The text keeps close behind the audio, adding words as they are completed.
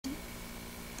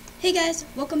Hey guys,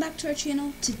 welcome back to our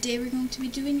channel. Today we're going to be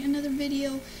doing another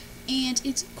video, and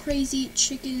it's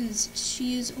CrazeeChickenz.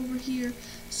 She is over here.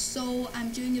 So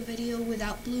I'm doing a video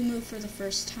without 𝑘𝙤𝙁 for the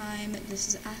first time. This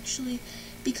is actually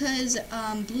because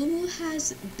𝑘𝙤𝙁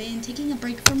has been taking a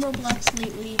break from Roblox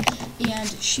lately, and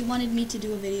she wanted me to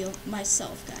do a video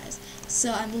myself, guys.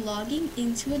 So I'm logging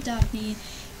into 𝘫𝑗,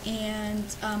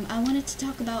 and I wanted to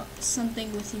talk about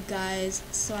something with you guys.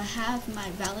 So I have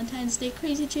my Valentine's Day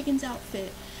CrazeeChickenz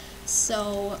outfit.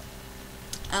 So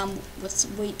let's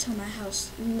wait till my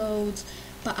house loads,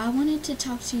 but I wanted to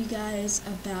talk to you guys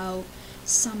about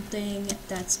something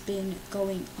that's been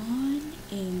going on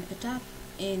in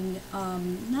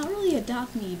not really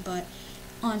𝘫𝑗, but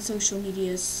on social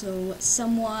media. So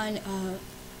someone, a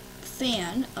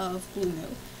fan of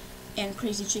𝘫𝙁 and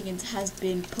CrazeeChickenz, has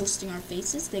been posting our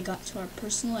faces. They got to our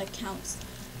personal accounts.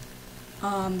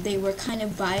 They were kind of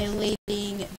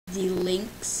violating the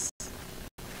links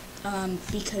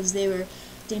because they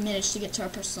managed to get to our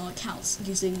personal accounts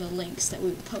using the links that we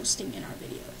were posting in our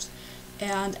videos.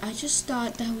 And I just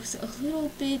thought that was a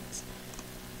little bit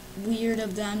weird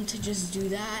of them to just do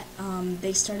that.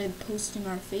 They started posting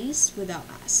our face without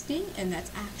asking, and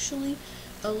that's actually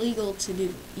illegal to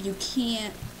do. You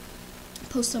can't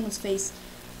post someone's face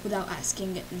without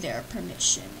asking their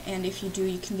permission, and if you do,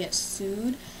 you can get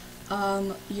sued.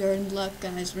 You're in luck,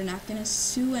 guys. We're not gonna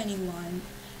sue anyone,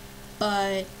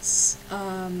 but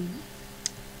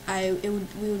we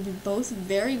would be both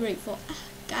very grateful.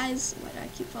 Guys, why do I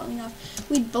keep falling off?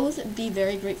 We'd both be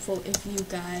very grateful if you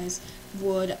guys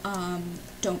would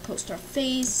don't post our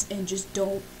face and just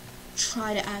don't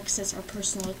try to access our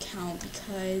personal account,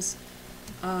 because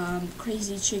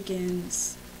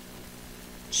CrazeeChickenz,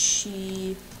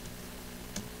 she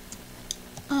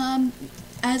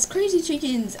as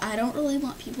CrazeeChickenz, I don't really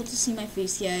want people to see my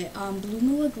face yet.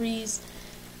 𝘫𝙁 agrees.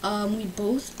 We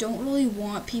both don't really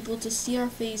want people to see our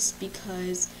face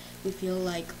because we feel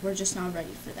like we're just not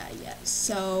ready for that yet.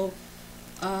 So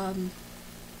it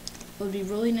would be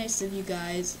really nice of you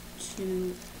guys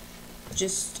to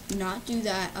just not do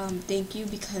that. Thank you,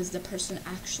 because the person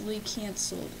actually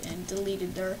canceled and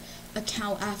deleted their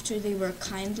account after they were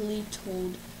kindly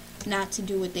told not to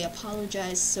do it. They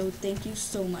apologized, so thank you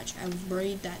so much. I was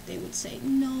worried that they would say,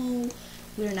 no,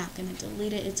 we're not going to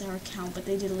delete it, it's our account, but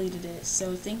they deleted it.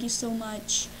 So thank you so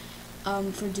much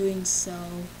for doing so.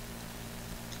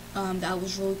 That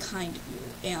was really kind of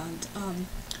you. And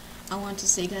I want to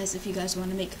say, guys, if you guys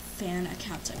want to make fan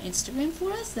accounts on Instagram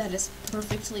for us, that is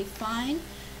perfectly fine.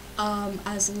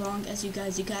 As long as you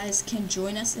guys can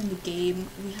join us in the game.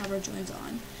 We have our joins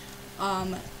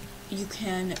on. You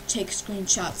can take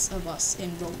screenshots of us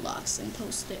in Roblox and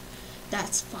post it.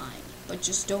 That's fine, but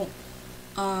just don't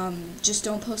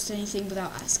post anything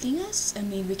without asking us. I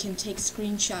mean, we can take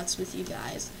screenshots with you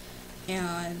guys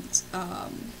and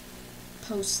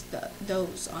post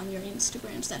those on your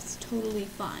Instagrams. That's totally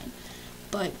fine,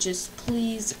 but just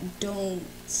please don't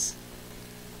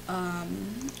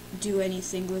do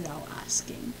anything without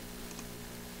asking.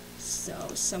 So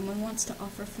someone wants to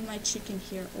offer for my chicken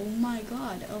here. Oh my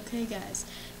god. Okay, guys,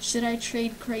 should I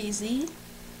trade Crazee?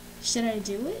 Should I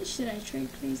do it? Should I trade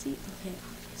Crazee? Okay,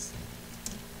 obviously.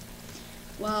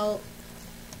 Well,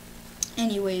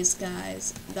 anyways,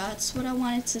 guys, that's what I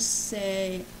wanted to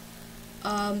say.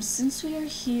 Since we are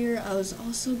here, I was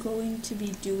also going to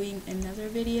be doing another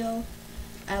video.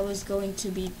 I was going to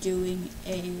be doing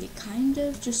a kind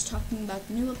of just talking about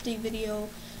the new update video.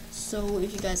 So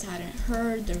if you guys hadn't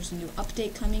heard, there's a new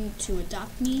update coming to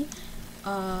𝘫𝑗.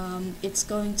 It's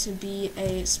going to be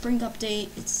a spring update.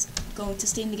 It's going to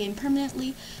stay in the game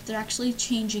permanently. They're actually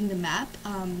changing the map.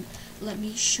 Let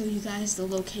me show you guys the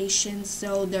location.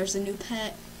 So there's a new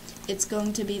pet. It's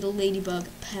going to be the ladybug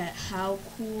pet. How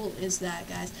cool is that,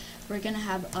 guys? We're going to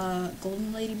have a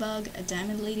golden ladybug, a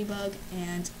diamond ladybug,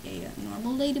 and a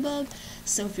normal ladybug.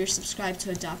 So if you're subscribed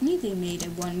to 𝘫𝑗, they made a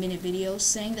 1-minute video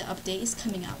saying the update is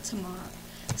coming out tomorrow.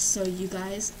 So you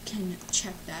guys can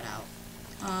check that out.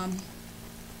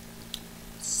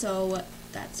 So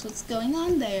that's what's going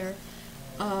on there.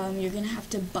 You're going to have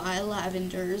to buy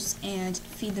lavenders and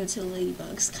feed them to the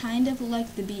ladybugs, kind of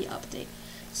like the bee update.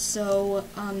 So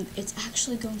it's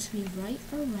actually going to be right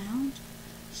around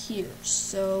here.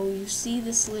 So you see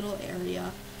this little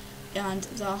area and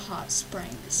the hot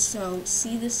spring. So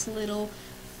see this little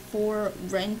for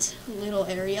rent little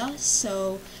area.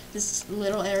 So this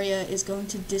little area is going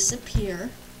to disappear.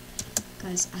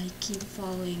 Guys, I keep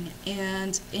falling,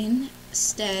 and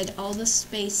instead all the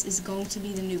space is going to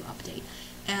be the new update.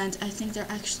 And I think they're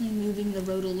actually moving the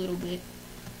road a little bit.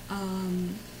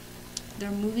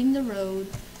 They're moving the road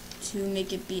to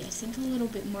make it be, I think, a little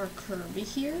bit more curvy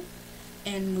here,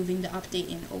 and moving the update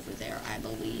in over there, I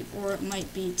believe, or it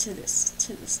might be to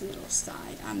this little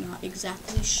side. I'm not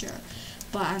exactly sure,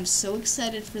 but I'm so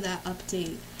excited for that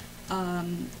update.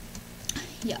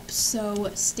 Yep, so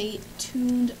stay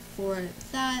tuned for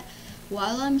that.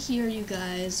 While I'm here, you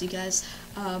guys,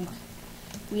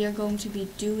 we are going to be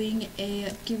doing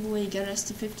a giveaway. Get us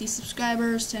to 50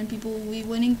 subscribers. 10 people will be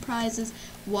winning prizes.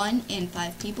 1 and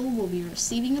 5 people will be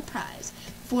receiving a prize.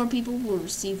 4 people will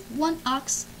receive 1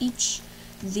 ox each,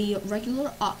 the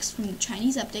regular ox from the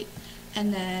Chinese update,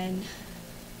 and then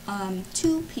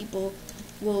 2 people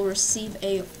will receive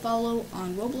a follow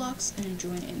on Roblox and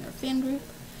join in their fan group.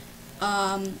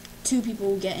 2 people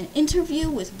will get an interview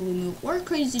with 𝙁𝚤𝚗 or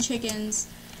CrazeeChickenz.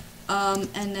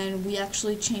 And then we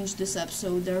actually changed this up,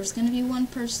 so there's going to be 1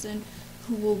 person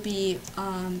who will be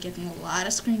getting a lot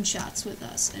of screenshots with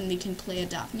us, and they can play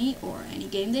Adopt Me or any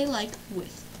game they like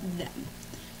with them.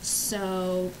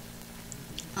 So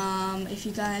if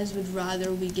you guys would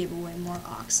rather we give away more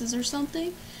oxes or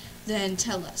something, then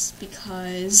tell us,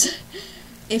 because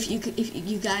if you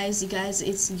guys,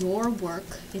 it's your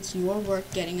work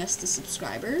getting us the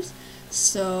subscribers.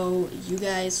 So you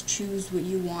guys choose what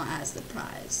you want as the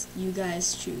prize. You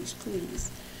guys choose,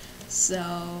 please.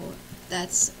 So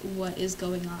that's what is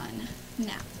going on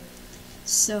now.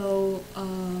 So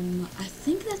I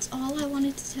think that's all I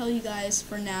wanted to tell you guys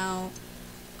for now.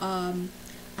 I'm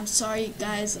sorry,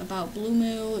 guys, about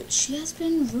𝙁𝚗. She has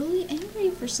been really angry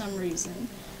for some reason.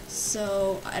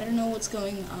 So I don't know what's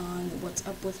going on, what's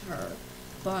up with her,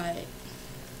 but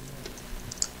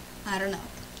I don't know.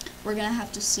 We're gonna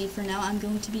have to see. For now, I'm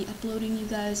going to be uploading you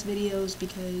guys videos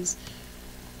because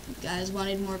you guys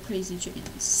wanted more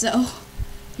CrazeeChickenz. So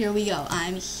here we go.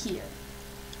 I'm here.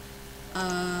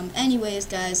 Anyways,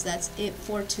 guys, that's it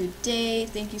for today.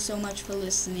 Thank you so much for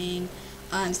listening.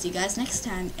 See you guys next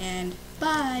time, and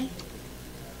bye.